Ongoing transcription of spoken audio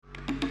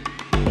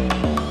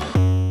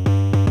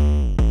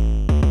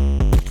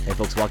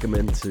Welcome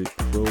into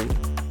Pro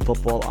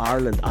Football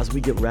Ireland as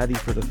we get ready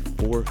for the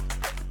fourth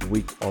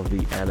week of the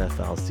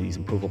NFL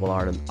season. Pro Football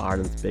Ireland,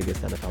 Ireland's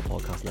biggest NFL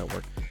podcast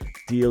network.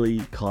 Daily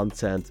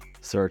content,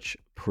 search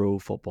Pro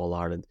Football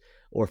Ireland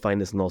or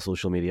find us on all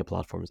social media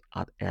platforms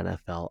at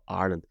NFL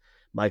Ireland.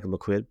 Michael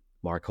McQuaid,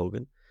 Mark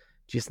Hogan,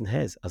 Jason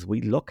Hez, as we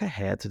look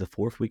ahead to the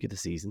fourth week of the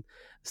season.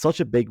 Such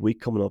a big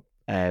week coming up.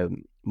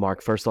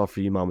 Mark, first off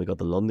for you, man, we got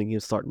the London game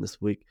starting this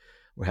week.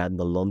 We're heading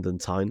to London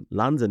town.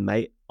 Lands in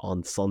May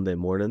on Sunday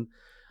morning.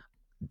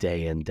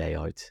 Day in, day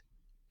out.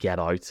 Get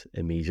out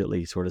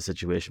immediately sort of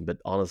situation. But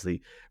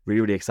honestly,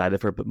 really, really excited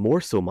for it. But more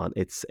so, man,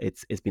 it's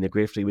been a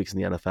great 3 weeks in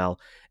the NFL.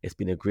 It's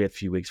been a great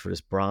few weeks for this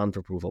brand,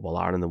 for Pro Football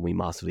Ireland, and we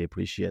massively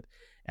appreciate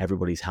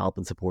everybody's help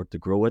and support to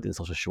grow it in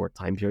such a short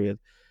time period.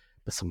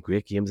 But some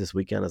great games this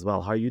weekend as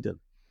well. How are you doing?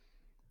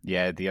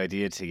 Yeah, the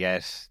idea to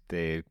get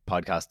the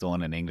podcast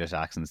done in English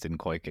accents didn't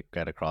quite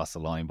get across the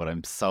line, but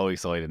I'm so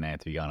excited now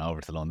to be going over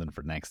to London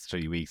for the next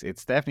 3 weeks.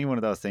 It's definitely one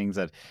of those things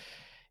that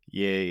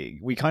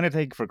we kind of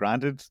take for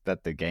granted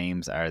that the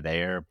games are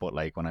there, but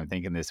like when I'm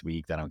thinking this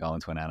week that I'm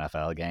going to an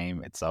NFL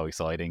game, it's so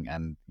exciting.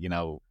 And, you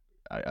know,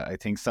 I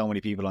think so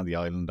many people on the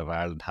island of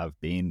Ireland have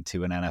been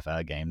to an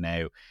NFL game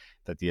now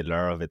that the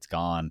allure of it's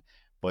gone.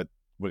 But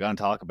we're going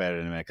to talk about it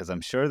in a minute because I'm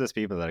sure there's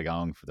people that are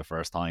going for the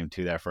first time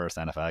to their first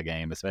NFL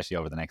game, especially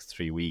over the next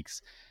 3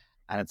 weeks.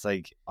 And it's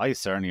like, I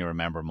certainly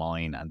remember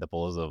mine and the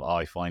buzz of,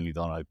 I finally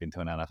done it. I've been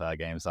to an NFL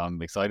game. So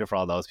I'm excited for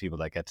all those people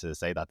that get to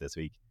say that this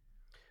week.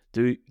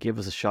 Do give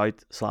us a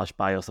shout /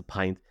 buy us a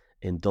pint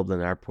in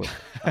Dublin Airport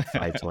at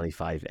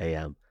 5:25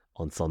 a.m.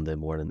 on Sunday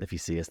morning. If you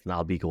see us, and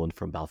I'll be going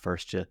from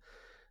Balfirstshire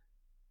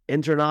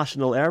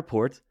International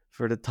Airport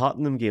for the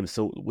Tottenham game.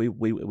 So we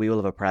will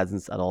have a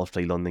presence at all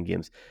 3 London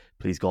games.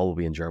 Please God, we'll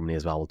be in Germany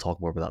as well. We'll talk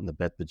more about that in a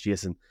bit. But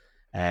Jason,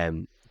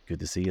 good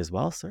to see you as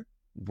well, sir.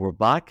 We're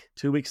back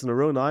 2 weeks in a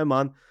row now,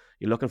 man.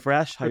 You're looking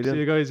fresh. How you doing? See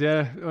you guys.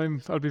 Yeah,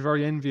 I'll be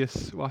very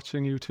envious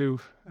watching you two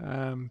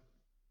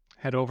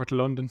head over to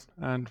London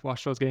and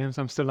watch those games.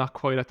 I'm still not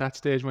quite at that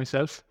stage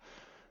myself,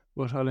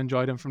 but I'll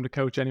enjoy them from the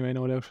couch anyway,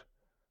 no doubt.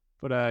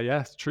 But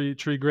yeah,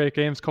 three great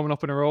games coming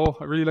up in a row.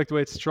 I really like the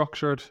way it's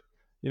structured.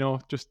 You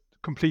know, just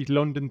complete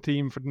London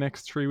theme for the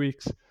next 3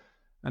 weeks,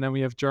 and then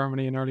we have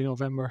Germany in early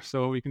November,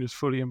 so we can just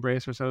fully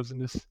embrace ourselves in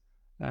this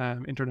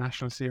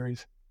international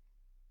series.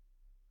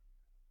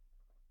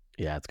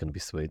 Yeah, it's gonna be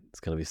sweet.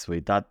 It's gonna be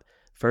sweet. That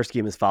first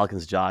game is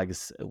Falcons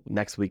Jags.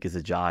 Next week is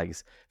the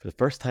Jags. For the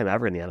first time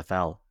ever in the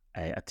NFL,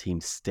 a team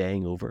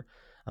staying over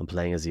and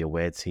playing as the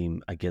away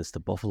team against the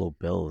Buffalo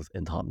Bills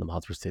in Tottenham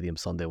Hotspur Stadium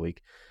Sunday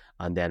week,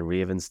 and then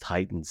Ravens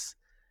Titans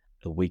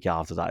a week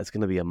after that. It's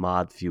going to be a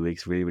mad few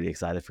weeks. Really, really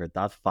excited for it.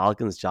 That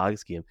Falcons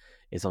Jags game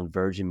is on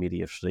Virgin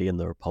Media 3 in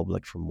the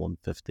Republic from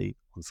 1:50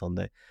 on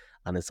Sunday,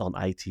 and it's on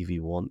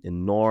ITV1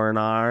 in Northern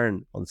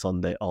Ireland on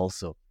Sunday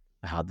also.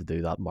 I had to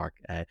do that, Mark.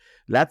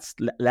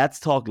 Let's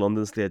talk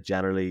London slate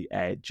generally.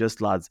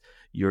 Just lads,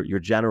 your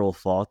general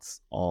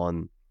thoughts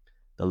on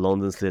the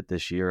London slate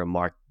this year, and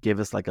Mark, give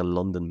us like a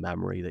London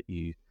memory that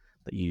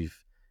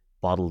you've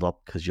bottled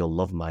up, because you'll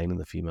love mine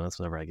in a few minutes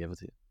whenever I give it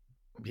to you.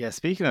 Yeah,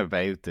 speaking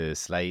about the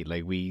slate,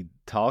 like we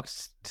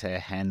talked to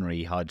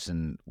Henry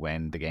Hodgson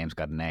when the games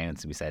got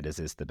announced, and we said, is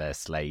this the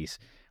best slate?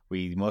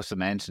 We must have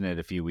mentioned it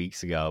a few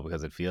weeks ago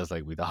because it feels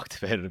like we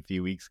talked about it a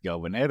few weeks ago.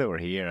 But now that we're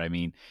here, I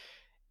mean,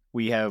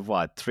 we have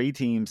 3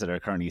 teams that are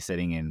currently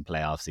sitting in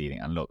playoff seeding.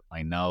 And look,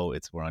 I know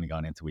we're only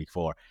going into week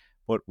 4,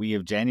 but we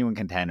have genuine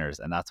contenders,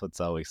 and that's what's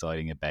so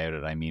exciting about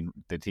it. I mean,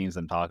 the teams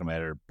I'm talking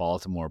about are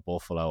Baltimore,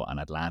 Buffalo, and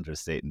Atlanta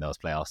sit in those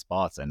playoff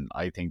spots, and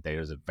I think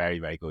there's a very,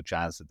 very good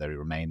chance that they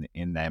remain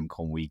in them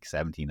come week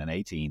 17 and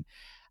 18.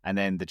 And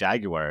then the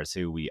Jaguars,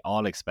 who we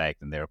all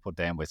expect, and they were put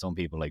down by some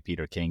people like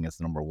Peter King as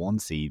the number 1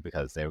 seed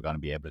because they were going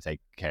to be able to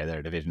take care of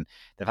their division.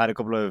 They've had a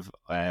couple of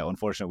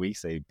unfortunate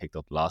weeks. They picked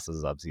up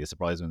losses, obviously a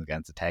surprise one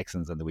against the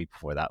Texans, and the week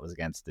before that was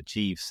against the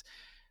Chiefs.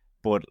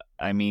 But,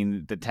 I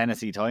mean, the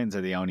Tennessee Titans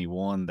are the only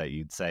one that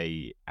you'd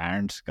say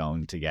aren't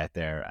going to get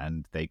there,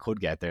 and they could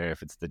get there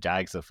if it's the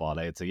Jags that fall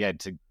out. So, yeah,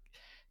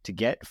 to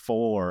get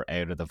 4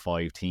 out of the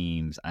 5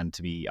 teams, and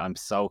I'm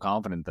so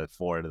confident that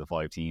 4 out of the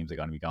 5 teams are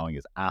going to be going,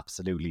 is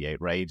absolutely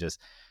outrageous.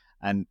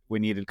 And we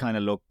need to kind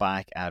of look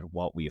back at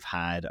what we've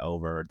had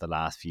over the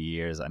last few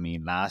years. I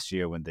mean, last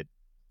year when the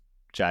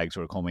Jags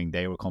were coming,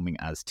 they were coming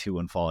as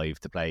 2-5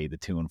 to play the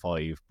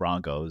 2-5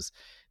 Broncos.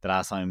 The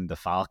last time the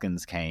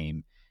Falcons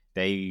came,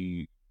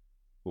 the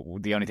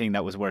only thing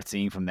that was worth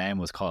seeing from them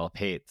was Kyle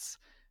Pitts.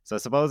 So I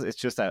suppose it's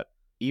just that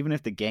even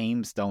if the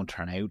games don't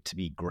turn out to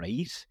be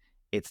great,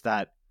 it's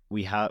that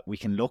we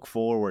can look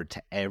forward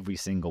to every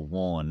single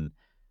one.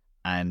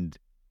 And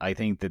I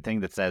think the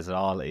thing that says it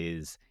all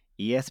is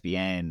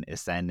ESPN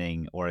is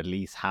sending, or at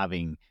least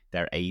having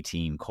their A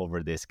team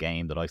cover this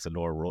game. The likes of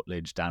Laura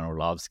Rutledge, Dan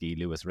Orlovsky,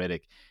 Lewis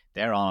Riddick,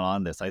 they're all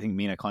on this. I think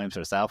Mina Kimes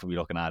herself will be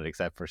looking at it,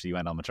 except for she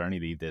went on maternity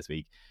leave this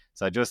week.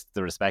 So just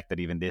the respect that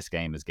even this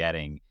game is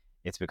getting,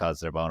 it's because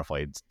they're bona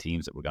fide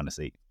teams that we're going to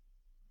see.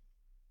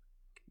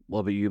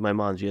 What about you, my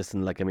man,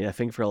 Jason? Like, I mean, I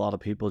think for a lot of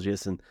people,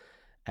 Jason,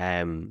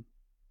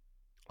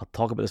 I'll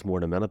talk about this more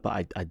in a minute,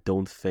 but I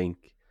don't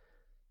think,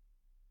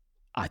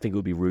 I think it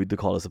would be rude to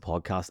call this a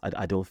podcast.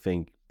 I don't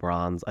think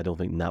brands, I don't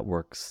think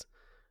networks,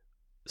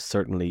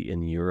 certainly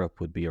in Europe,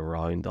 would be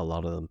around, a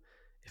lot of them,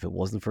 if it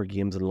wasn't for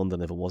games in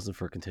London, if it wasn't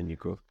for continued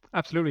growth.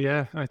 Absolutely,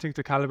 yeah. I think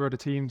the caliber of the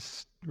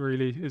teams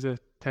really is a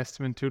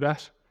testament to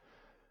that.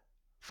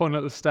 Fun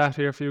little stat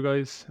here for you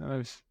guys.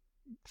 I've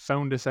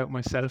found this out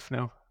myself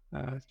now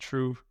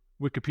through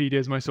Wikipedia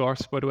is my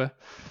source, by the way.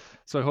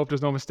 So I hope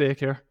there's no mistake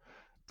here.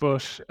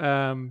 But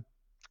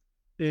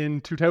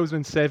in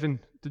 2007,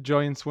 the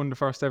Giants won the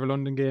first ever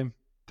London game,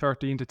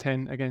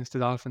 13-10 against the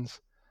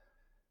Dolphins.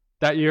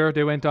 That year,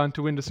 they went on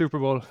to win the Super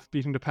Bowl,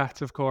 beating the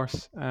Pats, of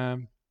course,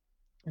 in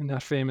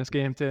that famous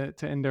game to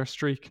end their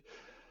streak.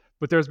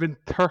 But there's been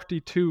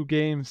 32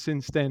 games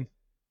since then.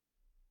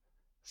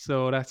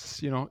 So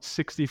that's,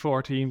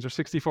 64 teams or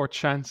 64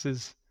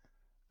 chances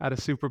at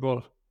a Super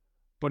Bowl.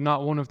 But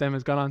not one of them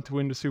has gone on to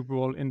win the Super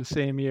Bowl in the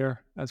same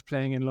year as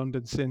playing in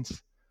London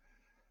since.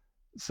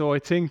 So I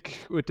think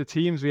with the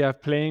teams we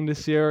have playing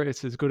this year,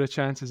 it's as good a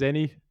chance as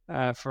any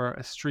for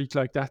a streak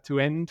like that to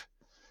end.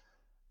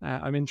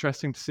 I'm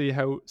interested to see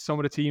how some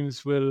of the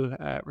teams will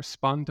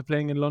respond to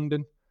playing in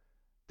London.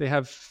 They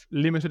have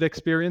limited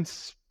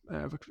experience,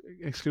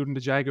 excluding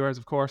the Jaguars,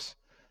 of course.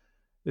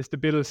 It's the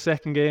Bills'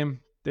 second game.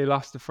 They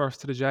lost the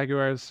first to the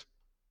Jaguars.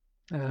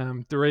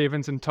 The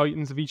Ravens and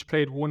Titans have each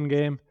played one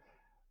game.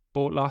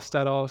 Both lost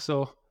that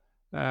also.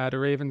 The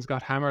Ravens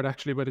got hammered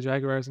actually by the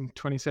Jaguars in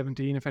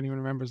 2017, if anyone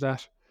remembers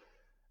that.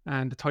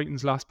 And the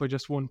Titans lost by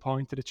just 1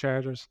 point to the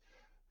Chargers.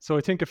 So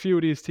I think a few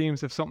of these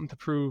teams have something to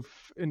prove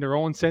in their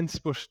own sense,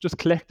 but just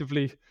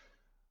collectively,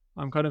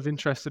 I'm kind of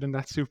interested in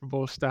that Super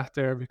Bowl stat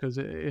there because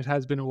it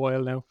has been a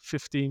while now,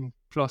 15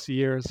 plus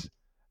years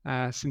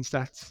since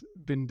that's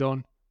been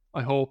done.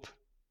 I hope.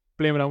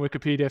 Blame it on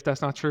Wikipedia if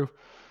that's not true.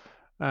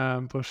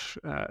 But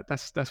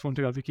that's one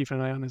thing I'll be keeping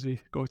an eye on as we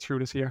go through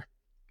this year.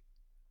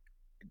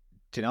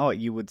 Do you know what?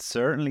 You would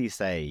certainly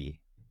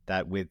say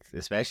that with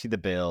especially the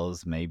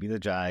Bills, maybe the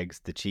Jags,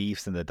 the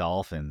Chiefs and the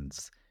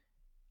Dolphins,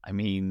 I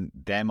mean,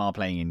 them all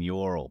playing in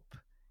Europe,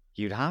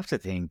 you'd have to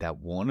think that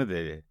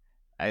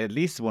at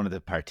least one of the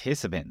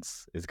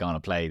participants is going to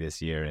play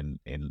this year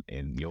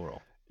in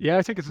Europe. Yeah,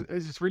 I think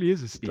it really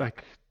is. It's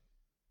like,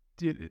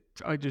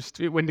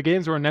 when the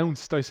games were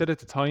announced, I said at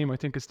the time, I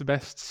think it's the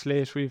best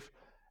slate we've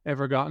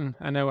ever gotten.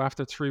 And now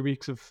after 3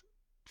 weeks of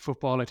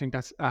football, I think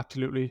that's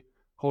absolutely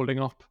holding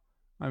up.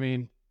 I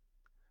mean,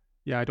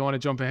 yeah, I don't want to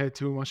jump ahead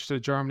too much to the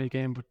Germany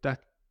game, but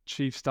that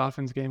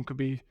Chiefs-Dolphins game could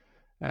be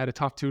the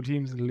top 2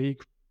 teams in the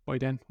league by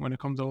then when it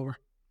comes over.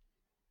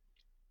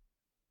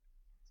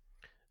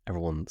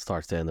 Everyone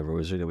starts saying the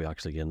rosary that we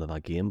actually get into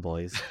that game,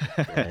 boys.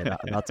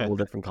 That's a whole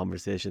different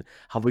conversation.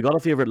 Have we got a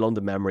favourite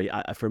London memory?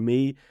 For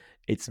me,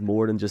 it's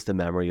more than just a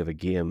memory of a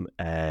game.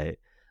 I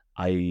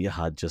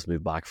had just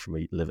moved back from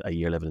a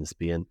year living in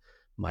Spain.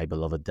 My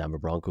beloved Denver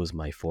Broncos,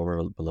 my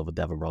former beloved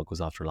Denver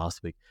Broncos after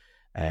last week,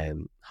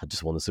 had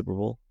just won the Super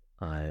Bowl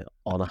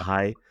on a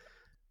high.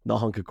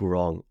 Nothing could go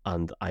wrong.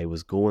 And I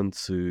was going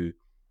to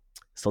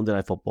Sunday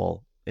Night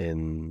Football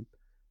in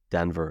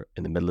Denver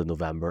in the middle of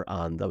November,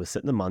 and I was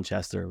sitting in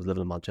Manchester. I was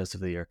living in Manchester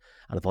for the year,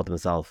 and I thought to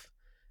myself,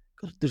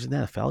 God, there's an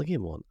NFL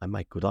game on. I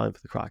might go down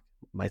for the crack.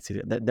 Might see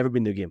it. Never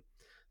been to a game.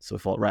 So I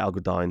thought, right, I'll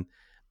go down.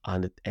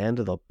 And it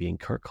ended up being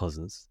Kirk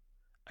Cousins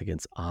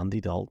against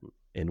Andy Dalton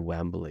in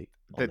Wembley.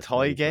 The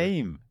tie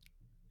game?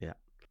 Yeah.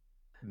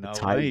 No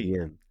tie way.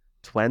 game.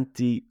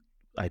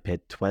 I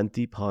paid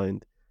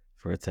 £20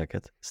 for a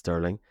ticket,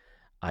 sterling.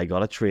 I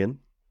got a train,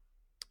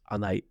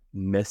 and I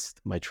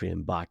missed my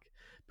train back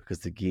because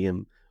the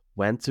game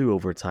went to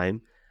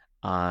overtime,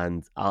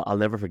 and I'll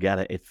never forget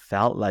it. It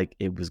felt like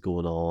it was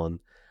going on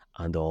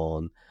and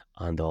on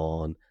and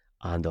on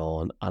and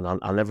on, and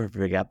I'll never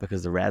forget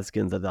because the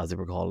Redskins, as they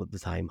were called at the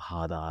time,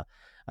 had a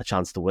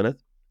chance to win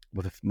it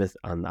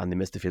and they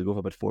missed the field goal with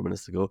about 4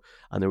 minutes to go,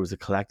 and there was a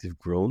collective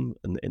groan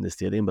in the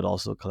stadium, but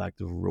also a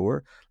collective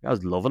roar. I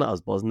was loving it. I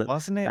was buzzing it.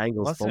 Wasn't it?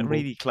 Bengals Wasn't fumbled. it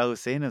really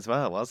close in as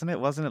well? Wasn't it?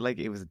 Wasn't it like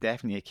it was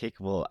definitely a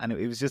kickable, and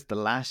it was just the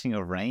lashing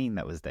of rain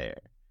that was there.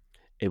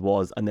 It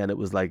was, and then it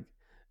was like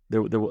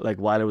there like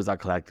while there was that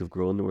collective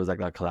groan, there was like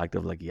that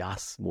collective like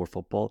yes, more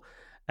football.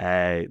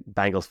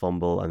 Bengals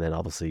fumble, and then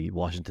obviously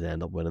Washington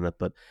end up winning it.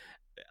 But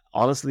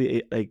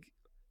honestly,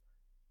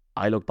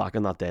 I look back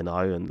on that day now,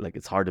 and like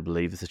it's hard to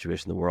believe the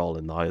situation that we're all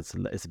in now. It's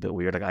a bit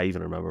weird. Like I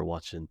even remember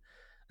watching,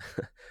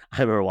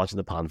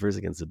 the Panthers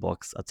against the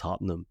Bucks at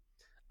Tottenham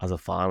as a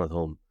fan at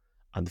home,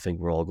 and to think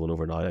we're all going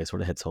over now. It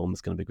sort of hits home.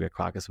 It's going to be a great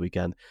crack this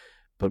weekend,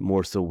 but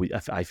more so,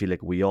 I feel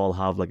like we all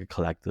have like a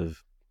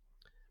collective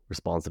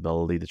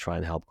responsibility to try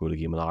and help grow the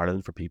game in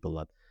Ireland for people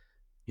that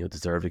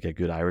deserve to get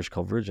good Irish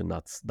coverage, and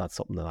that's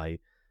something that I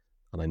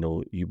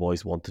know you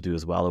boys want to do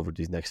as well over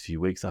these next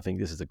few weeks. I think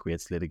this is a great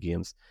slate of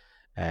games.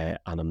 And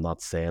I'm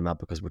not saying that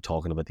because we're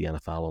talking about the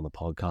NFL on the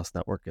podcast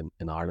network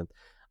in Ireland.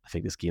 I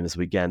think this game this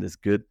weekend is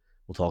good.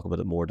 We'll talk about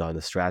it more down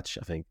the stretch.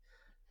 I think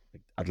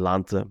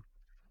Atlanta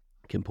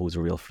can pose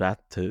a real threat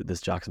to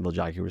this Jacksonville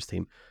Jaguars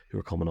team who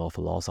are coming off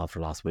a loss after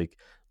last week.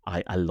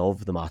 I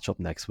love the matchup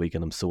next week,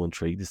 and I'm so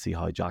intrigued to see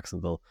how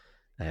Jacksonville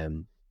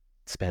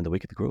spend a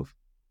week at the Grove.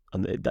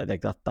 And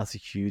that's a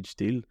huge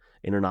deal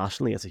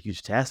internationally. It's a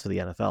huge test for the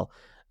NFL.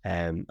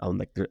 And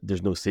like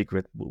there's no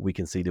secret, we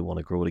can see they want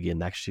to grow it again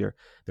next year.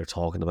 They're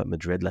talking about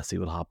Madrid. Let's see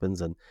what happens.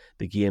 And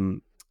the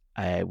game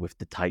with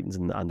the Titans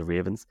and the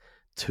Ravens,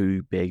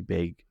 two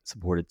big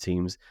supported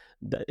teams.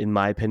 In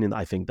my opinion,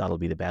 I think that'll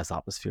be the best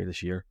atmosphere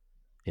this year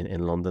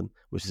in London,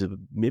 which is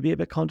maybe a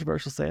bit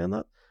controversial saying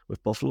that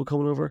with Buffalo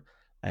coming over.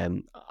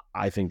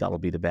 I think that'll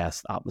be the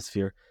best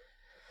atmosphere.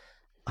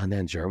 And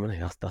then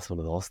Germany, that's when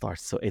it all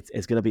starts. So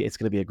it's gonna be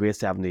a great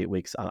 7 to 8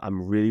 weeks.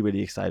 I'm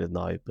really excited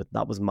now. But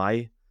that was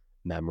my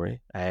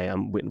memory.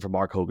 I'm waiting for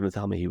Mark Hogan to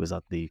tell me he was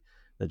at the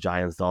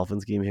Giants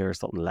Dolphins game here or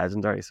something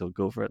legendary. So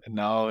go for it.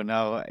 No.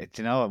 Do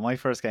you know what? My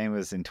first game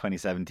was in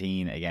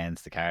 2017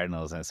 against the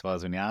Cardinals. And I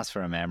suppose when you ask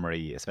for a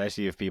memory,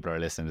 especially if people are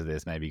listening to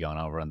this, maybe going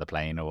over on the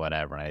plane or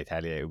whatever, and I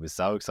tell you, it was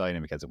so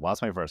exciting because it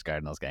was my first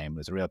Cardinals game. It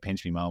was a real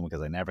pinch me moment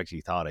because I never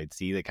actually thought I'd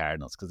see the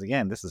Cardinals. Because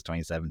again, this is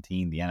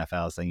 2017. The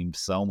NFL seems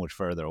so much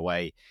further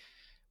away.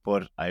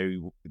 But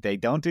they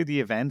don't do the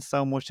events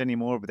so much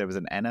anymore. But there was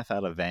an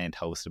NFL event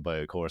hosted by,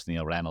 of course,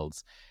 Neil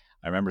Reynolds.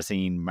 I remember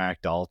seeing Mark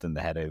Dalton,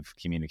 the head of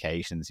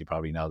communications. You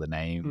probably know the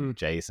name,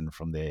 Jason,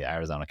 from the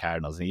Arizona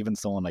Cardinals. And even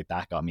someone like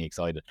that got me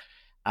excited.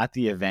 At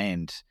the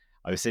event,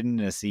 I was sitting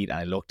in a seat and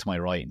I looked to my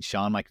right, and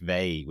Sean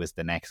McVay was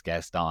the next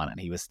guest on, and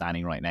he was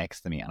standing right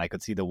next to me. And I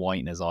could see the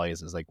white in his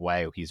eyes. I was like,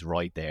 wow, he's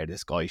right there.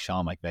 This guy,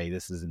 Sean McVay,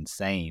 this is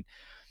insane.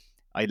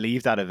 I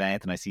leave that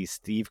event and I see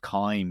Steve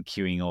Keim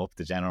queuing up,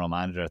 the general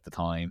manager at the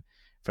time,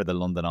 for the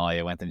London Eye.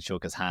 I went and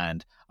shook his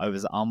hand. I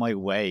was on my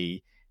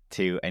way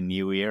to a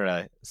New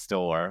Era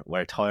store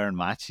where Tyrann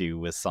Mathieu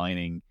was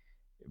signing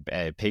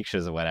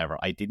pictures or whatever.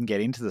 I didn't get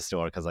into the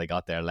store because I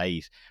got there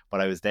late, but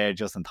I was there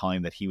just in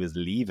time that he was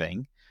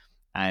leaving,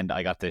 and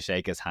I got to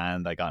shake his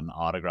hand. I got an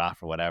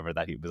autograph or whatever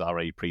that he was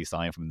already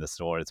pre-signed from the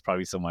store. It's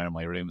probably somewhere in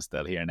my room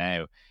still here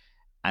now.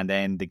 And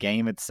then the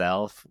game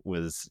itself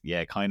was,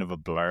 kind of a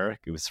blur.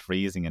 It was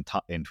freezing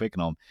in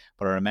Twickenham.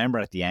 But I remember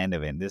at the end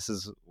of it, this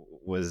is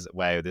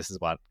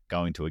what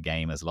going to a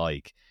game is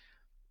like.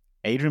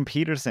 Adrian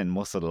Peterson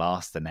must have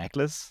lost the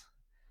necklace,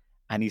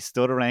 and he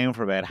stood around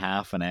for about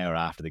half an hour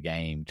after the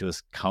game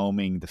just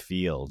combing the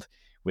field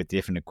with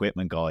different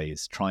equipment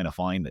guys trying to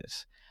find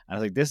it. And I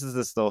was like, this is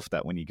the stuff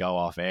that when you go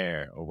off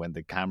air or when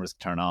the cameras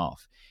turn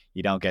off,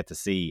 you don't get to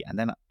see. And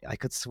then I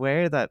could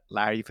swear that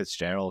Larry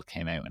Fitzgerald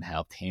came out and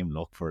helped him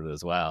look for it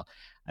as well.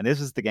 And this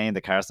was the game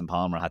that Carson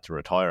Palmer had to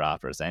retire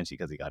after, essentially,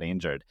 because he got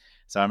injured.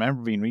 So I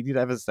remember being really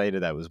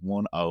devastated that it was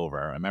 1-over.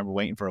 I remember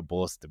waiting for a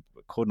bus,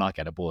 could not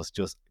get a bus,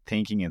 just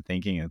thinking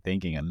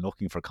and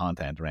looking for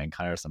content around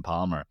Carson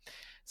Palmer.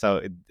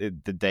 So the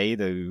day,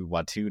 2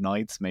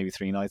 nights, maybe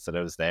 3 nights that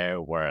I was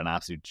there were an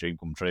absolute dream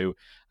come true.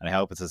 And I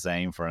hope it's the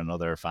same for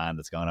another fan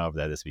that's going over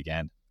there this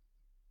weekend.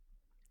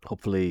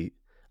 Hopefully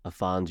a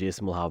fan,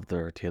 Jason, will have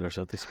their Taylor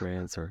Swift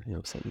experience or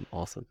something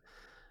awesome.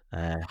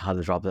 Had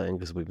to drop that in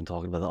because we've been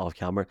talking about that off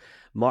camera.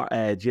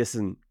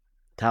 Jason,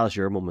 tell us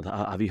your moment.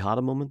 Have you had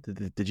a moment?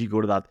 Did you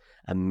go to that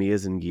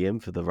amazing game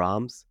for the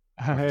Rams?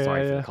 For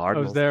the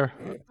Cardinals. I was there.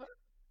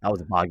 That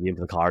was a bad game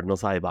for the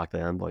Cardinals back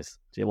then, boys.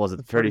 Was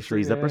it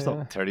 33-0 or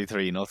something?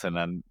 33-0,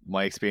 and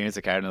my experience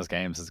of Cardinals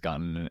games has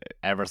gotten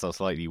ever so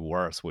slightly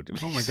worse.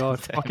 Oh my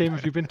God. What game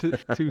have you been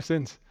to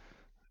since?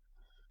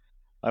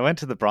 I went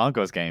to the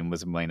Broncos game,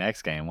 was my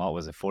next game. What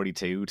was it,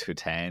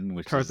 42-10,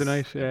 which Thursday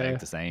night, about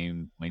the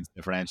same points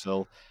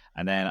differential.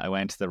 And then I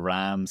went to the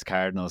Rams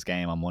Cardinals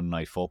game on Monday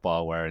Night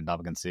Football, where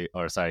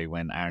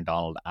when Aaron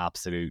Donald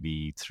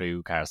absolutely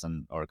threw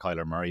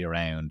Kyler Murray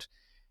around.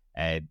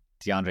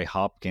 DeAndre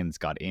Hopkins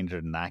got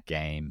injured in that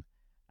game,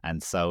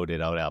 and so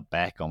did Odell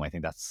Beckham. I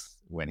think that's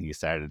when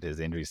his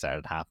injury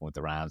started to happen with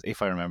the Rams,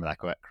 if I remember that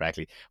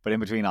correctly. But in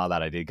between all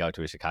that, I did go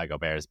to a Chicago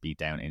Bears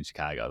beatdown in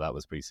Chicago. That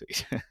was pretty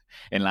sweet.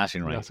 In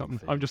Lashing Right.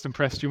 I'm just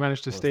impressed you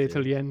managed to stay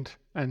till the end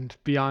and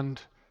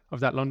beyond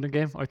of that London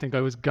game. I think I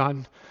was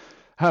gone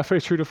halfway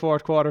through the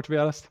fourth quarter, to be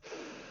honest.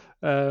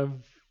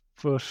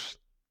 But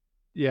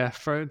yeah,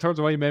 in terms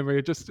of my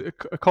memory, just a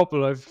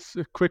couple. I've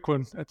a quick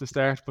one at the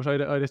start, but I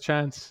had a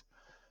chance.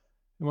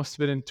 It must have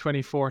been in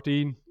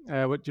 2014.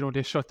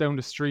 They shut down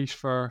the street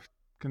for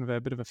kind of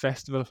a bit of a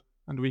festival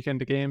on the weekend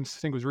of games. I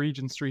think it was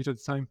Regent Street at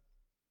the time.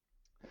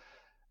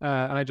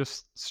 And I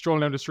just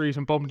strolled down the street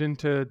and bumped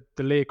into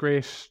the late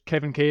great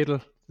Kevin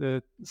Cadle,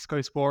 the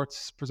Sky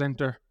Sports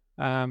presenter.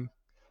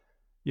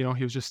 He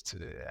was just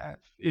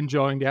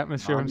enjoying the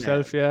atmosphere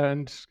himself,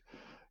 and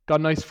got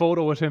a nice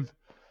photo with him.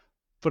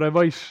 But I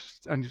might,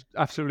 and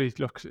absolutely,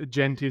 look, a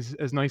gent is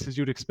as nice as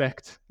you'd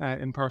expect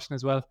in person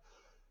as well.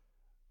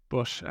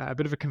 But a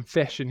bit of a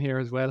confession here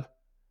as well.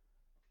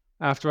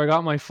 After I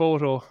got my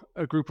photo,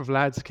 a group of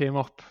lads came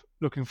up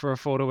looking for a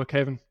photo with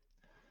Kevin.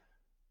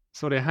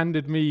 So they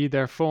handed me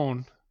their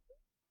phone,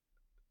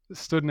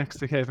 stood next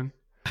to Kevin,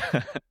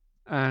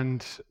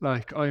 and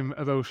I'm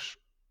about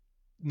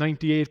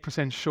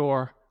 98%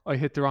 sure I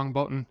hit the wrong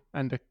button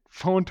and the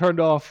phone turned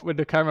off when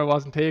the camera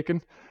wasn't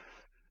taken.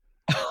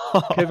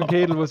 Kevin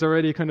Cadle was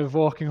already kind of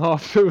walking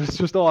off. It was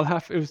just all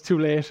half. It was too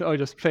late. I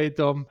just played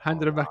dumb,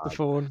 handed him back the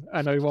phone,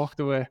 and I walked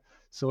away.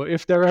 So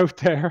if they're out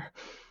there,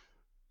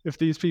 if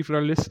these people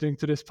are listening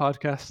to this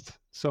podcast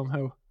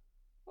somehow,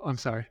 I'm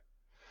sorry.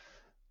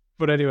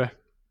 But anyway.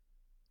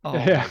 Oh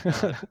yeah.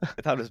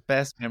 I thought it was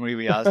best memory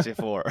we asked you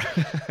for.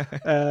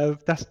 I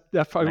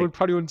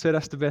probably wouldn't say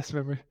that's the best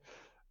memory.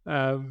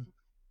 I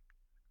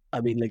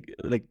mean,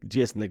 like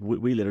Jason, like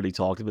we literally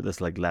talked about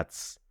this. Like,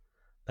 let's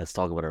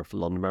talk about our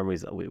London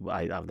memories.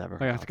 I've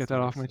never. I have to get that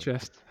off my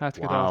chest. Get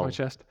that off my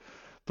chest.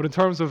 But in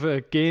terms of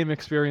a game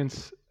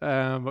experience,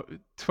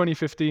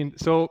 2015.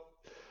 So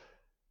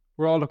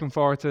we're all looking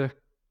forward to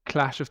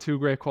clash of two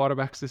great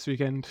quarterbacks this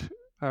weekend.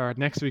 Or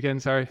next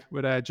weekend, sorry,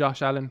 with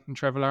Josh Allen and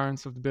Trevor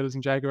Lawrence of the Bills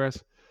and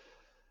Jaguars.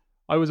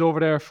 I was over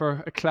there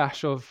for a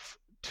clash of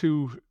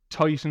two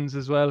Titans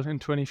as well in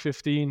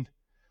 2015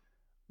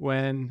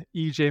 when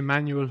EJ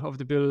Manuel of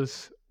the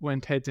Bills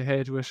went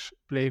head-to-head with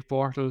Blake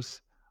Bortles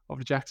of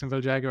the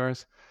Jacksonville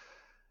Jaguars.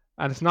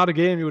 And it's not a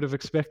game you would have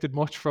expected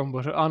much from,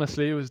 but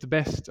honestly, it was the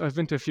best. I've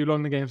been to a few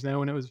London games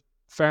now, and it was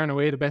far and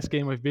away the best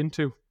game I've been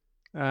to.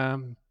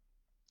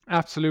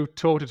 Absolute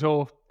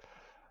toe-to-toe,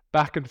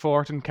 back and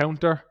forth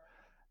encounter.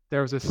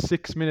 There was a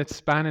 6-minute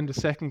span in the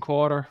second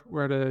quarter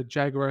where the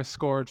Jaguars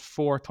scored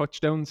 4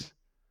 touchdowns.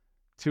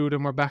 2 of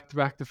them were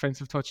back-to-back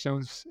defensive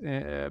touchdowns,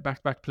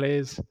 back-to-back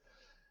plays.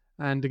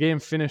 And the game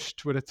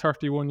finished with a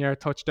 31-yard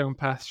touchdown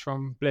pass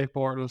from Blake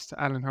Bortles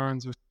to Alan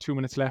Hearns with 2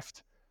 minutes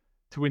left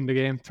to win the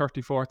game,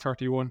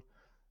 34-31.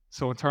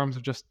 So in terms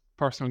of just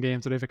personal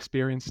games that I've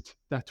experienced,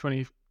 that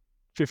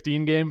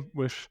 2015 game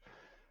with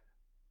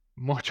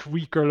much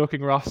weaker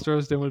looking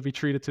rosters than will be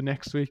treated to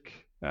next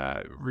week,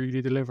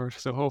 really delivered.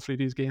 So hopefully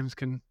these games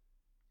can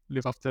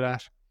live up to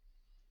that.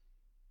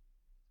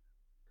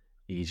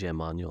 EJ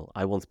Manuel.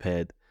 I once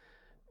paid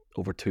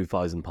over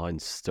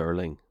 £2,000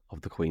 sterling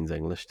of the Queen's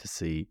English to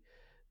see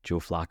Joe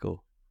Flacco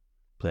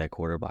play a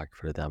quarterback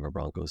for the Denver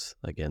Broncos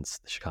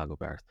against the Chicago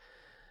Bears.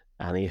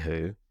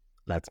 Anywho,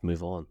 let's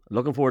move on.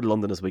 Looking forward to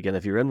London this weekend.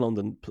 If you're in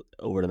London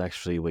over the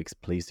next 3 weeks,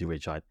 please do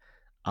reach out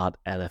at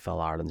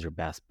NFL Ireland's your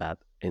best bet.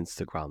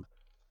 Instagram,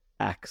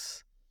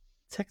 X,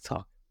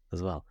 TikTok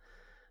as well.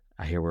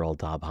 I hear we're all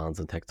dab hands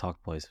on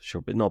TikTok, boys.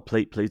 Sure, but no,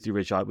 please do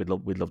reach out. We'd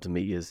love to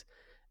meet you.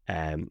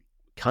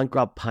 Can't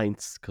grab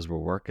pints because we're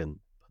working.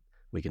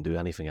 We can do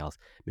anything else.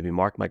 Maybe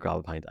Mark might grab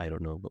a pint. I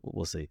don't know, but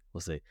we'll see.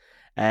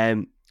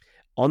 On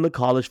the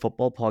college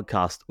football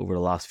podcast over the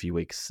last few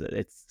weeks,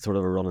 it's sort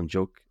of a running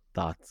joke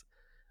that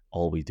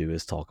all we do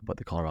is talk about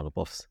the Colorado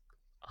Buffs.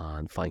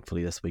 And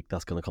thankfully this week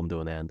that's going to come to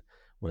an end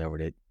whenever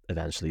they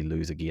eventually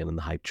lose again and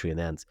the hype train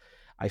ends.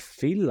 I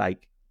feel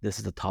like this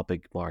is a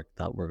topic, Mark,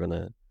 that we're going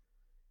to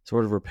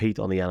sort of repeat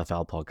on the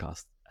NFL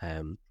podcast.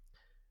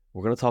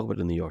 We're going to talk about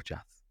the New York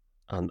Jets.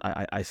 And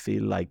I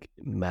feel like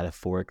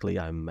metaphorically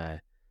I'm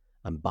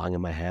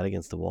banging my head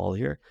against the wall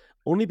here,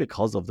 only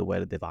because of the way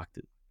that they've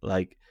acted.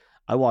 Like,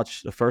 I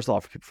watched, first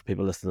off, for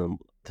people listening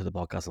to the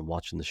podcast and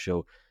watching the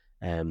show,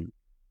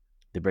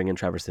 they bring in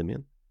Trevor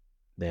Siemian.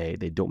 They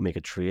don't make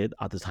a trade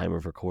at the time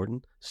of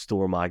recording.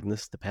 Store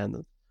Magnus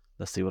dependent.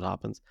 Let's see what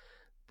happens.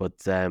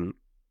 But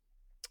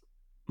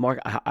Mark,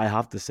 I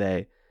have to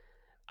say,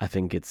 I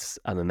think it's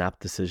an inept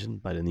decision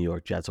by the New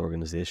York Jets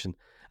organization.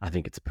 I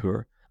think it's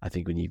poor. I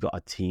think when you've got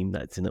a team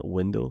that's in a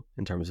window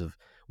in terms of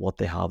what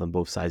they have on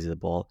both sides of the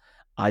ball,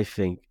 I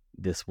think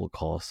this will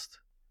cost,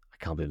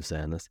 I can't believe I'm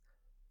saying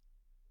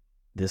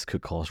this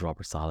could cost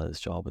Robert Saleh his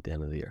job at the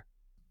end of the year.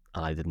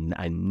 And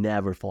I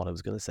never thought I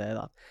was going to say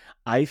that.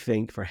 I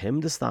think for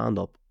him to stand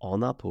up on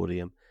that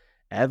podium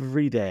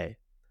every day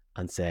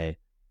and say,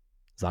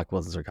 Zach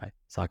Wilson's their guy.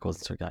 Zach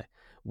Wilson's their guy.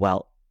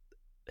 Well,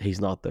 he's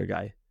not their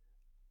guy.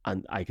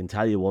 And I can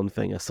tell you one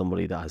thing as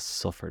somebody that has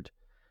suffered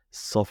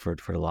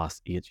for the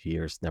last 8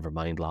 years, never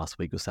mind last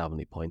week with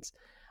 70 points.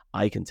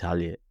 I can tell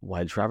you,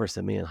 while Trevor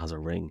Siemian has a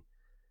ring,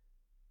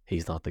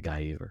 he's not the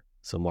guy either.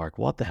 So, Mark,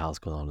 what the hell's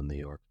going on in New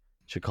York?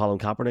 Should Colin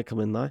Kaepernick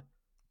come in now?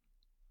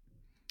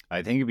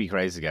 I think it'd be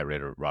crazy to get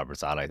rid of Robert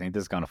Saleh. I think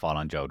this is going to fall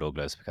on Joe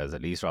Douglas, because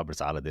at least Robert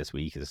Saleh this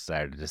week has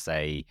started to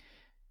say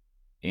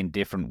in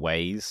different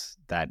ways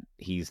that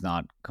he's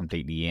not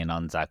completely in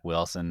on Zach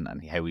Wilson,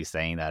 and how he's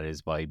saying that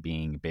is by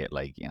being a bit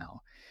like,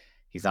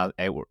 he's not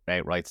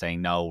outright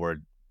saying, no, we're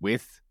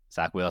with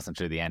Zach Wilson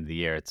through the end of the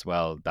year. It's,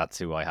 well, that's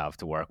who I have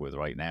to work with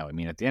right now. I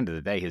mean, at the end of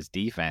the day, his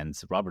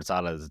defense, Robert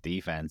Saleh's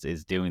defense,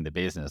 is doing the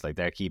business. Like,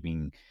 they're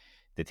keeping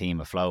the team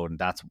afloat, and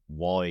that's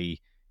why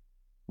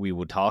we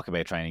would talk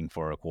about training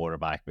for a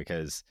quarterback,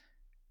 because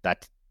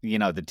that,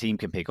 the team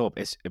can pick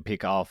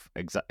off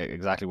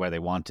exactly where they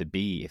want to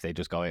be if they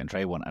just go out and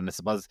trade one. And I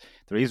suppose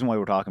the reason why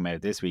we're talking about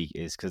it this week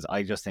is because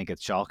I just think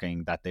it's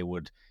shocking that they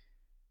would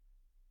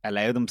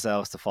allow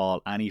themselves to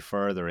fall any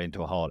further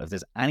into a hole. If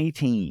there's any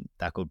team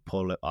that could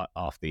pull it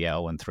off the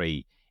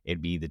 0-3,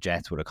 it'd be the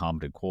Jets with a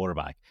competent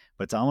quarterback.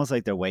 But it's almost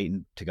like they're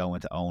waiting to go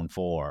into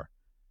 0-4.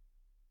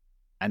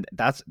 And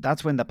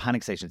that's when the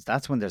panic stations,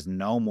 that's when there's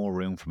no more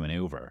room for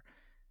maneuver.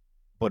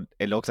 But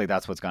it looks like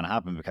that's what's going to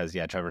happen because,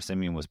 Trevor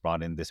Siemian was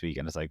brought in this week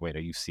and it's like, wait,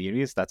 are you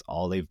serious? That's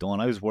all they've done?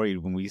 I was worried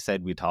when we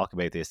said we'd talk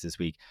about this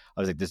week.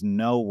 I was like, there's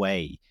no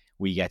way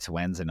we get to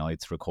Wednesday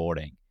night's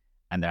recording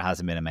and there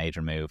hasn't been a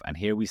major move. And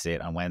here we sit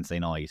on Wednesday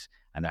night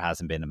and there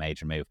hasn't been a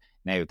major move.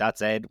 Now, that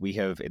said, we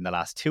have in the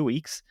last 2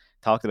 weeks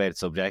talked about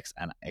subjects,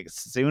 and as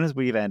soon as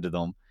we've ended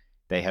them,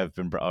 they have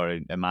been, or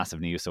a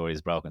massive news story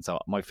is broken. So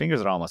my fingers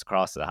are almost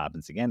crossed that it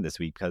happens again this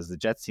week because the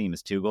Jets team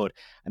is too good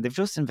and they've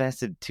just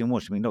invested too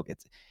much. I mean, look,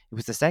 it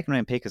was the second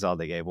round pick is all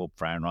they gave up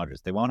for Aaron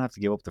Rodgers. They won't have to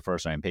give up the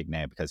first round pick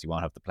now because you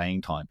won't have the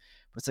playing time.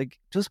 But it's like,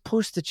 just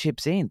push the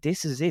chips in.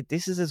 This is it.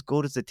 This is as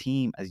good as a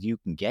team as you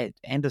can get.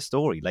 End of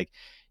story. Like,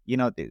 you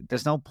know,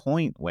 there's no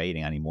point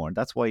waiting anymore. And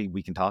that's why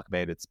we can talk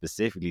about it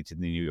specifically to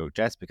the New York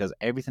Jets, because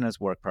everything has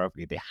worked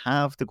perfectly. They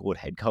have the good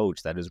head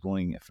coach that is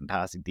running a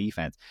fantastic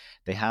defense.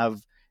 They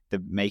have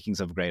the makings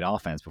of a great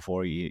offense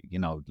before you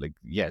know, like,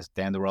 yes,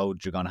 down the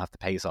road, you're going to have to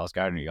pay Sauce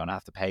Gardner. You're going to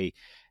have to pay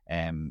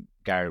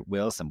Garrett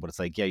Wilson. But it's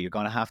like, you're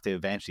going to have to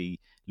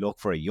eventually look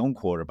for a young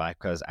quarterback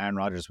because Aaron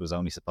Rodgers was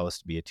only supposed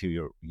to be a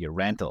 2-year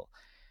rental.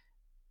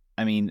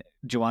 I mean,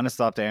 do you want to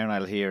stop there and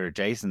I'll hear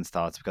Jason's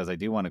thoughts, because I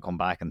do want to come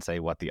back and say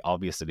what the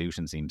obvious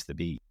solution seems to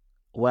be.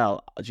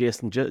 Well,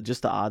 Jason,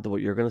 just to add to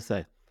what you're going to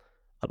say,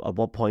 at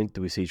what point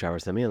do we see Trevor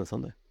Siemian on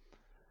Sunday?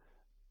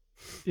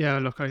 Yeah,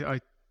 look,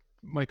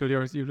 Michael,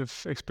 you'd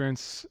have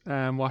experience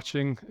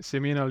watching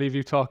Siemian. I'll leave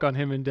you talk on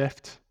him in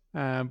depth,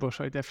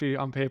 but I definitely,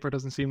 on paper,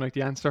 doesn't seem like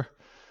the answer.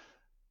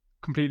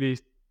 Completely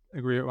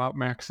agree with what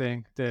Mark's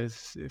saying.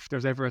 If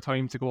there's ever a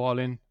time to go all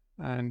in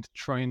and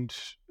try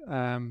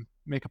and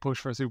make a push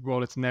for a Super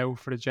Bowl, it's now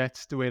for the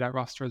Jets, the way that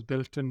roster is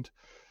built and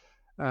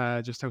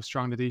just how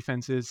strong the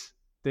defense is.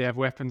 They have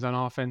weapons on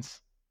offense.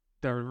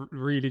 They're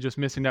really just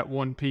missing that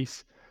one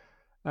piece.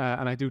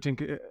 And I do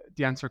think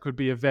the answer could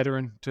be a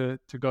veteran to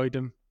guide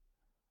them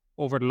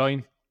over the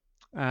line.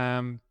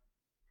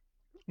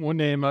 One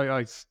name,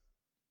 I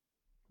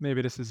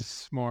maybe this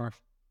is more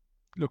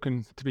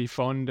looking to be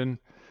fun than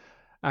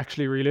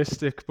actually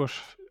realistic, but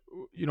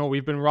you know,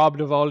 we've been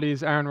robbed of all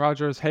these Aaron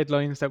Rodgers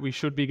headlines that we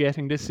should be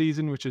getting this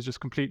season, which is just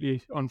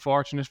completely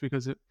unfortunate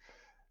because it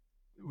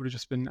would have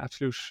just been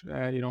absolute,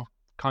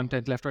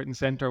 content left, right, and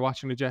center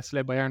watching the Jets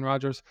led by Aaron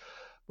Rodgers.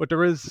 But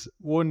there is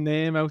one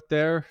name out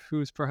there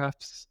who's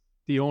perhaps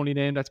the only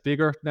name that's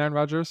bigger than Aaron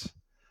Rodgers.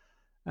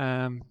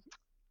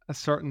 A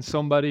certain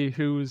somebody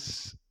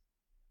whose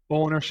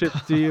ownership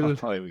deal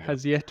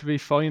has yet to be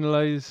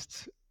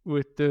finalized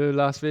with the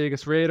Las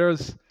Vegas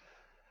Raiders.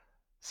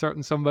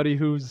 Certain somebody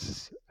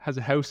who's has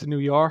a house in New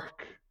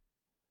York.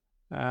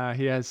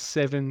 He has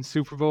 7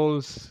 Super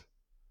Bowls.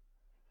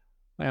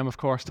 I am, of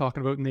course,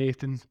 talking about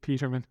Nathan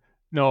Peterman.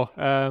 No,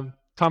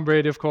 Tom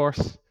Brady, of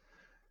course.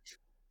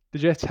 The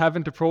Jets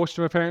haven't approached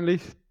him, apparently,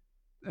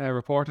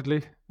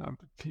 reportedly.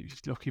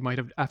 Look, he might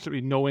have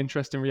absolutely no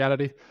interest in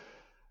reality.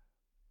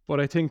 But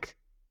I think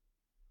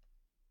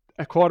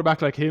a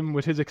quarterback like him,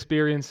 with his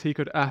experience, he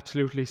could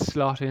absolutely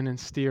slot in and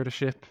steer the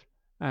ship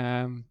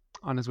on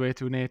his way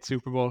to an 8th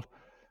Super Bowl.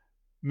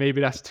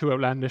 Maybe that's too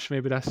outlandish.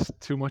 Maybe that's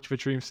too much of a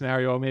dream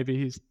scenario. Maybe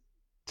he's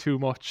too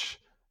much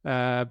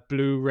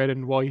blue, red,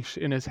 and white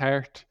in his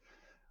heart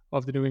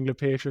of the New England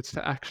Patriots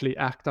to actually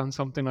act on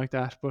something like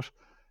that. But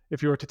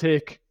if you were to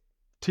take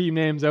team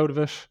names out of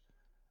it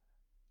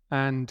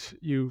and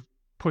you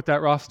put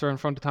that roster in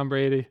front of Tom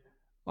Brady,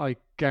 I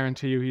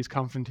guarantee you he's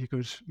confident he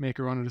could make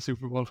a run at the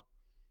Super Bowl.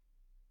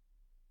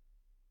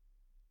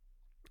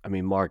 I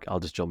mean, Mark, I'll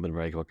just jump in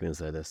very quickly and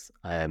say this.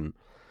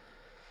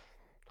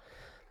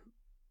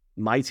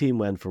 My team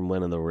went from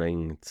winning the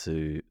ring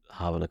to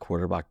having a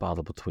quarterback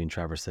battle between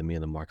Trevor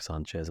Siemian and Mark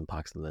Sanchez and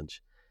Paxton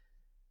Lynch.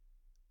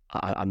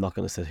 I'm not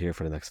going to sit here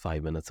for the next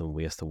 5 minutes and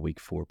waste a week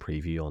 4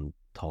 preview on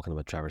talking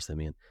about Trevor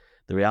Siemian.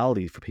 The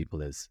reality for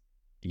people is,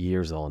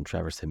 years on,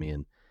 Trevor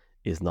Siemian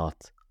is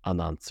not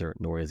an answer,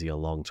 nor is he a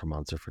long-term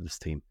answer for this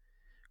team.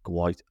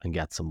 Go out and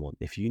get someone.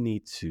 If you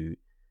need to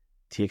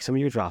take some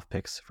of your draft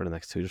picks for the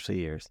next 2 to 3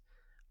 years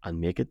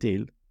and make a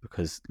deal,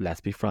 because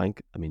let's be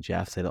frank, I mean,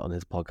 Jeff said it on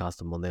his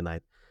podcast on Monday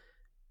night,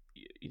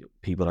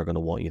 people are going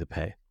to want you to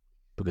pay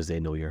because they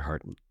know you're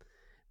hurting.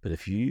 But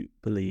if you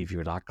believe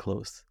you're that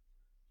close,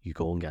 you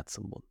go and get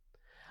someone.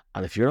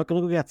 And if you're not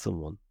going to go get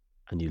someone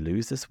and you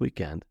lose this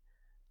weekend,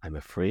 I'm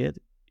afraid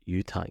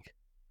you tank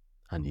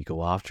and you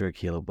go after a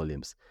Caleb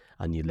Williams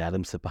and you let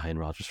him sit behind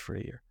Rodgers for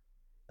a year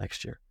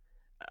next year.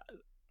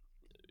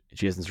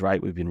 Jason's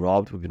right, we've been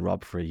robbed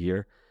for a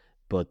year.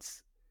 But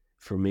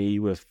for me,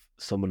 with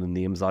some of the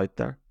names out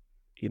there,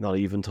 not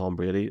even Tom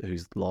Brady,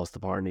 who's lost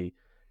apparently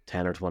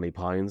 10 or 20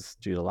 pounds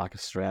due to lack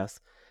of stress,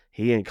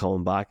 he ain't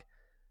coming back.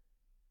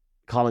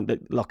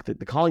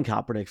 The Colin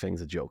Kaepernick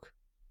thing's a joke.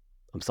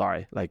 I'm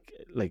sorry, like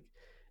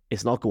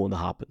it's not going to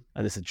happen,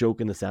 and it's a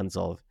joke in the sense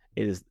of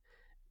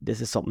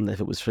this is something. If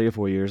it was 3 or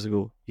 4 years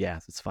ago,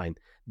 yes, it's fine.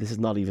 This is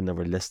not even a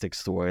realistic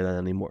storyline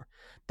anymore.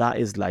 That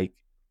is like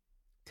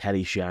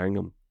Teddy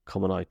Sheringham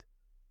coming out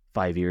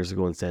 5 years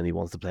ago and saying he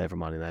wants to play for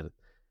Man United.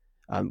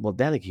 Well,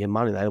 then again,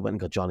 Man United went and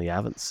got Johnny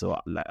Evans, so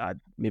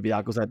maybe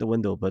that goes out the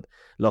window. But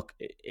look,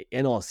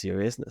 in all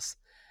seriousness,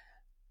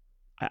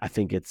 I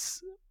think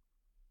it's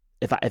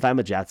if I'm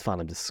a Jets fan,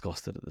 I'm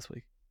disgusted at this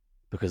week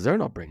because they're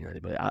not bringing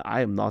anybody.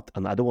 I am not,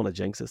 and I don't want to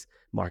jinx this,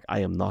 Mark. I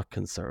am not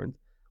concerned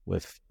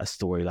with a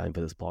storyline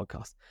for this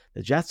podcast.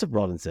 The Jets have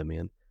brought in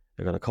Simeon.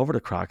 They're going to cover the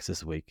cracks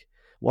this week.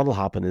 What will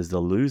happen is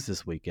they'll lose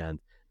this weekend.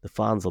 The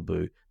fans will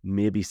boo.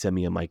 Maybe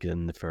Simeon might get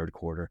in the third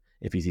quarter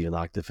if he's even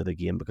active for the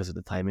game because of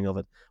the timing of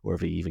it, or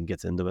if he even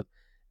gets into it.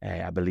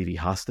 I believe he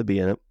has to be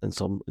in it in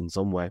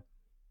some way.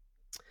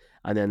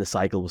 And then the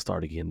cycle will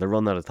start again. They're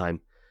running out of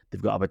time.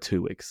 They've got about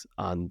 2 weeks.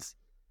 And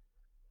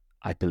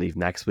I believe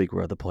next week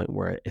we're at the point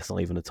where it's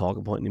not even a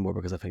talking point anymore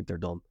because I think they're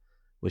done,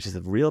 which is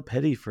a real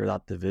pity for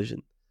that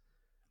division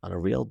and a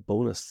real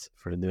bonus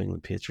for the New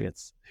England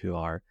Patriots, who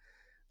are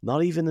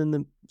not even in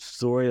the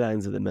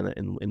storylines at the minute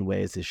in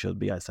ways they should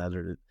be outside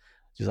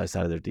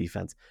of their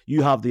defense.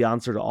 You have the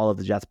answer to all of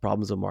the Jets'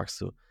 problems, Mark,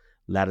 so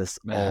let us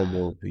all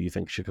know who you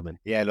think should come in.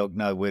 Yeah, look,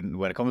 no,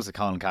 when it comes to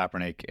Colin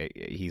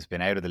Kaepernick, he's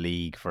been out of the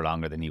league for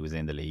longer than he was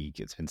in the league.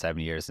 It's been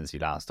 7 years since he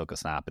last took a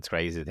snap. It's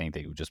crazy to think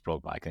that he just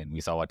broke back in.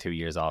 We saw 2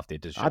 years off.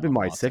 I've been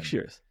married 6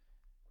 years.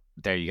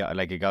 There you go.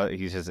 Like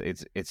he's just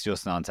it's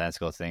just a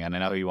nonsensical thing, and I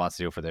know he wants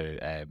to do for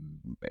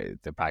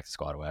the practice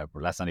squad or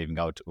whatever. Let's not even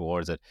go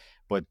towards it.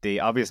 But the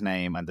obvious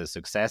name and the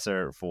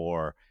successor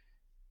for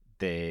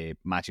the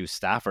Matthew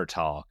Stafford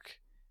talk,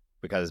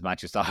 because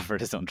Matthew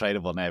Stafford is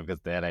untradeable now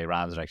because the LA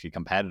Rams are actually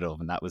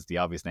competitive, and that was the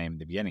obvious name in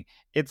the beginning.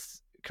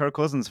 It's Kirk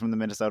Cousins from the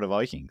Minnesota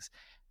Vikings.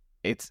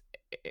 It's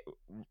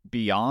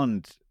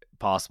beyond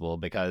possible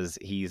because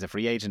he's a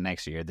free agent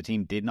next year. The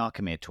team did not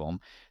commit to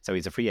him, so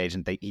he's a free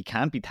agent. He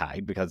can't be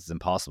tagged because it's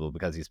impossible,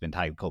 because he's been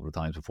tagged a couple of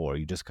times before.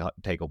 You just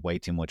take up way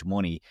too much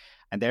money,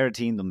 and they're a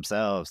team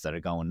themselves that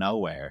are going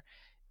nowhere.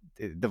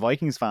 The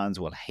Vikings fans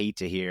will hate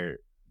to hear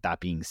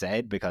that being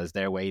said because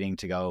they're waiting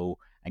to go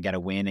and get a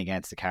win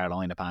against the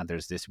Carolina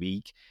Panthers this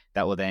week.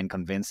 That will then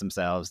convince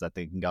themselves that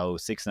they can go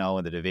 6-0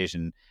 in the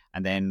division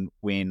and then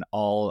win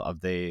all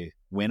of the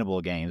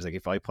winnable games. Like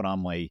if I put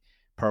on my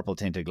purple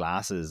tinted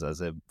glasses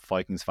as a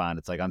Vikings fan,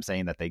 it's like I'm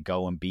saying that they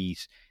go and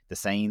beat the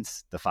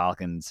Saints, the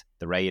Falcons,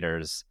 the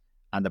Raiders,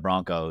 and the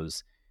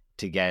Broncos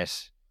to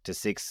get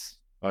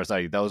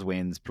to those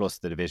wins plus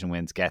the division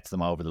wins gets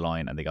them over the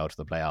line and they go to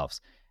the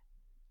playoffs.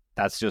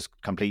 That's just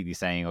completely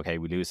saying, okay,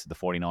 we lose to the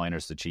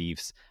 49ers, the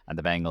Chiefs, and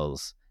the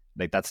Bengals.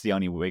 Like that's the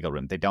only wiggle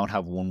room. They don't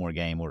have one more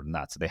game more than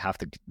that, so they have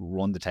to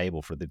run the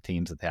table for the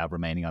teams that they have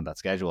remaining on that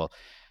schedule.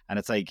 And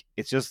it's like,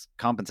 it's just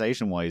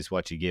compensation wise,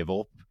 what you give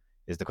up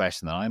is the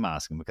question that I'm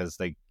asking, because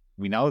like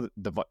we know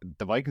the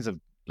Vikings have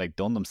like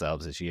done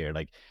themselves this year.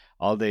 Like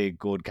all the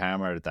good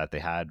karma that they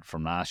had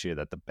from last year,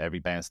 that every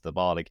bounce of the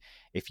ball, like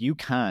if you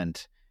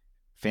can't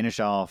finish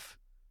off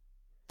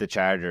the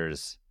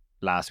Chargers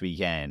last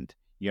weekend,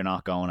 you're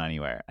not going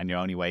anywhere and you're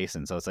only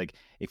wasting. So it's like,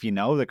 if you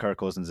know that Kirk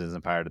Cousins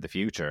isn't part of the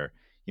future,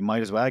 you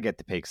might as well get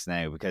the picks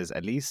now, because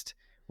at least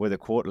with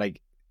the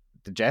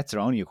Jets are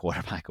only a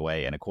quarterback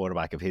away and a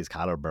quarterback of his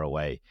caliber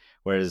away.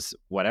 Whereas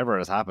whatever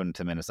has happened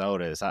to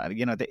Minnesota is,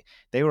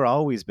 they were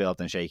always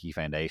built on shaky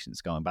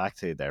foundations going back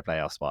to their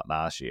playoff spot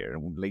last year.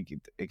 And like,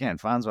 again,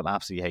 fans will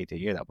absolutely hate to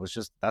hear that, but it's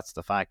just, that's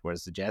the fact.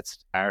 Whereas the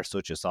Jets are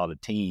such a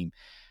solid team.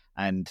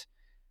 And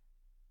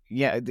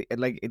yeah,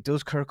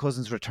 does Kirk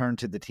Cousins return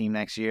to the team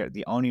next year?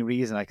 The only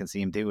reason I can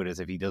see him do it is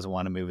if he doesn't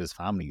want to move his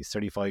family. He's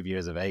 35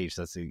 years of age.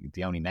 That's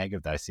the only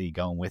negative that I see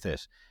going with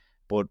it.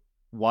 But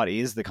what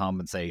is the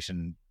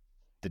compensation?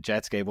 The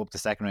Jets gave up the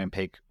second round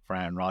pick for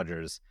Aaron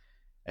Rodgers.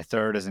 A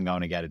third isn't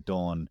going to get it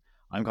done.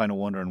 I'm kind of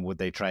wondering, would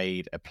they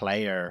trade a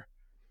player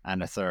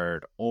and a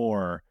third,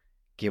 or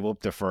give up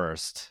the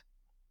first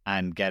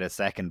and get a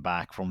second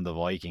back from the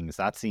Vikings?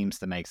 That seems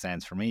to make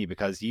sense for me,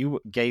 because you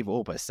gave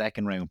up a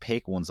second round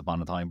pick once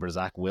upon a time for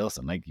Zach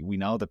Wilson. Like, we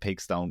know the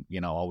picks don't,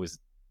 always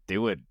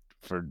do it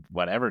for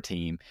whatever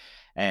team,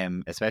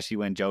 especially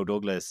when Joe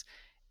Douglas,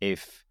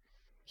 if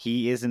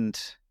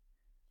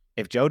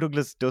Joe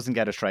Douglas doesn't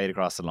get a trade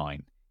across the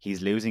line,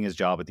 he's losing his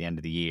job at the end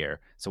of the year.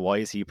 So why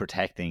is he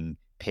protecting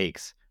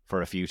picks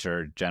for a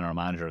future general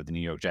manager of the New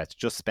York Jets?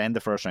 Just spend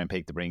the first round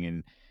pick to bring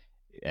in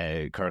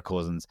Kirk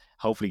Cousins,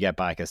 hopefully get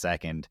back a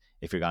second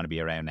if you're going to be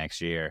around next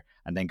year,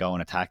 and then go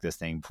and attack this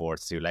thing before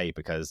it's too late.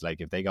 Because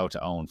like, if they go to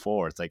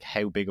 0-4, it's like,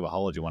 how big of a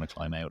hole do you want to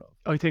climb out of?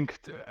 I think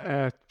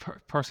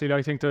personally,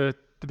 I think the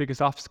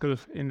biggest obstacle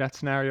in that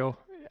scenario,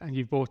 and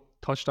you've both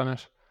touched on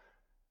it,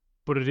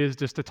 but it is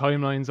just the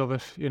timelines of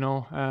it.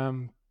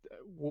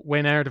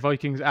 When are the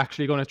Vikings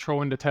actually going to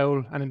throw in the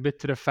towel and admit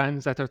to the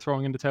fans that they're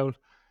throwing in the towel?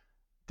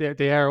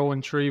 They are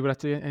 0-3, but at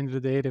the end of the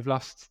day, they've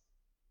lost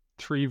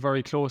 3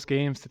 very close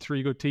games to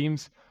 3 good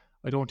teams.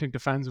 I don't think the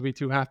fans will be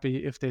too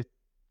happy if they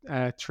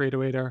trade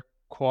away their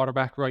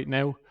quarterback right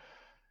now.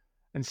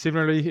 And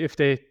similarly, if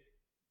it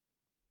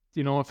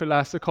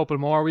lasts a couple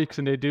more weeks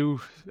and they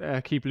do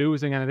keep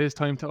losing and it is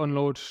time to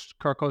unload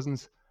Kirk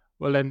Cousins,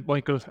 well then,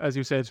 Michael, as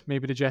you said,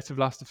 maybe the Jets have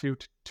lost a few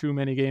too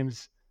many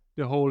games.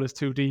 The hole is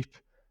too deep,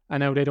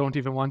 and now they don't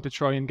even want to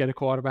try and get a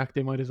quarterback.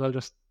 They might as well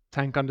just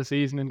tank on the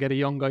season and get a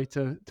young guy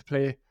to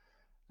play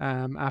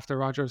after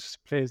Rodgers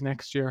plays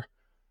next year.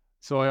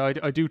 So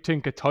I do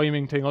think a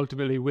timing thing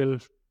ultimately will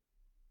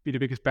be the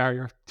biggest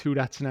barrier to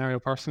that scenario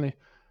personally.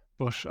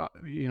 But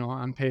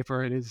on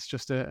paper, it is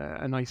just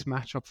a nice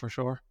matchup for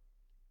sure.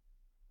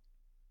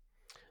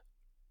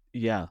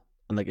 Yeah,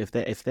 and like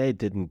if they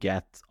didn't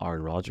get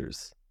Aaron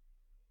Rodgers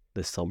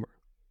this summer,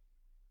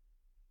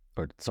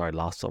 or sorry,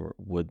 last summer,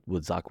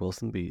 would Zach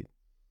Wilson be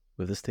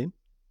with this team?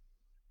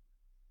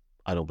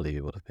 I don't believe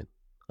he would have been.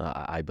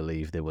 I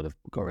believe they would have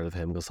got rid of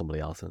him, got somebody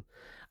else in.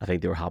 I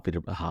think they were happy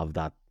to have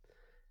that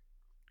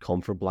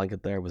comfort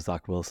blanket there with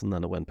Zach Wilson,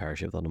 and it went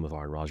pear-shaped on him with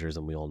Aaron Rodgers,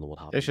 and we all know what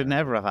happened. They should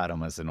never have had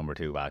him as the number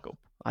 2 backup.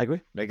 I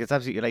agree. Like, it's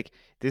absolutely, like,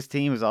 this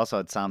team has also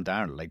had Sam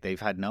Darnold. Like, they've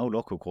had no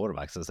luck with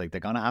quarterbacks. So it's like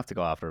they're going to have to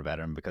go after a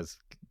veteran because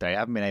they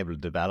haven't been able to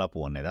develop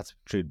one. Now, that's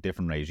through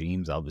different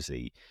regimes,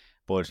 obviously.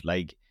 But,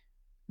 like,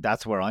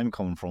 that's where I'm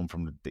coming from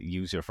the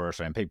use your first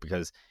round pick,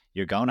 because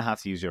you're going to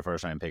have to use your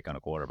first round pick on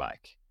a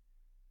quarterback.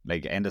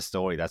 Like, end of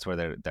story. That's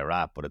where they're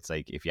at. But it's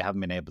like, if you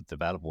haven't been able to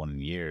develop one in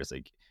years,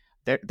 like,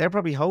 they're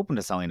probably hoping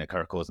to sign a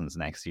Kirk Cousins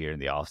next year in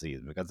the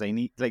offseason because they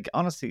need, like,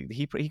 honestly,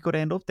 he could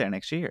end up there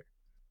next year.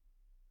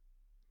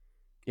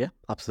 Yeah,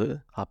 absolutely.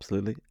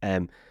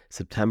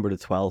 September the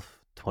 12th,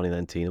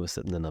 2019, I was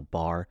sitting in a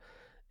bar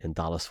in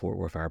Dallas Fort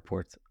Worth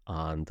Airport,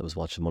 and I was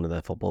watching Monday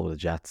Night Football with the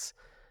Jets,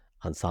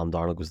 and Sam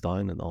Darnold was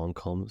down, and on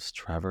comes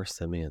Trevor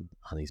Siemian,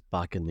 and he's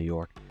back in New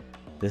York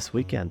this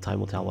weekend. Time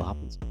will tell what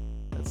happens.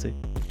 Let's see.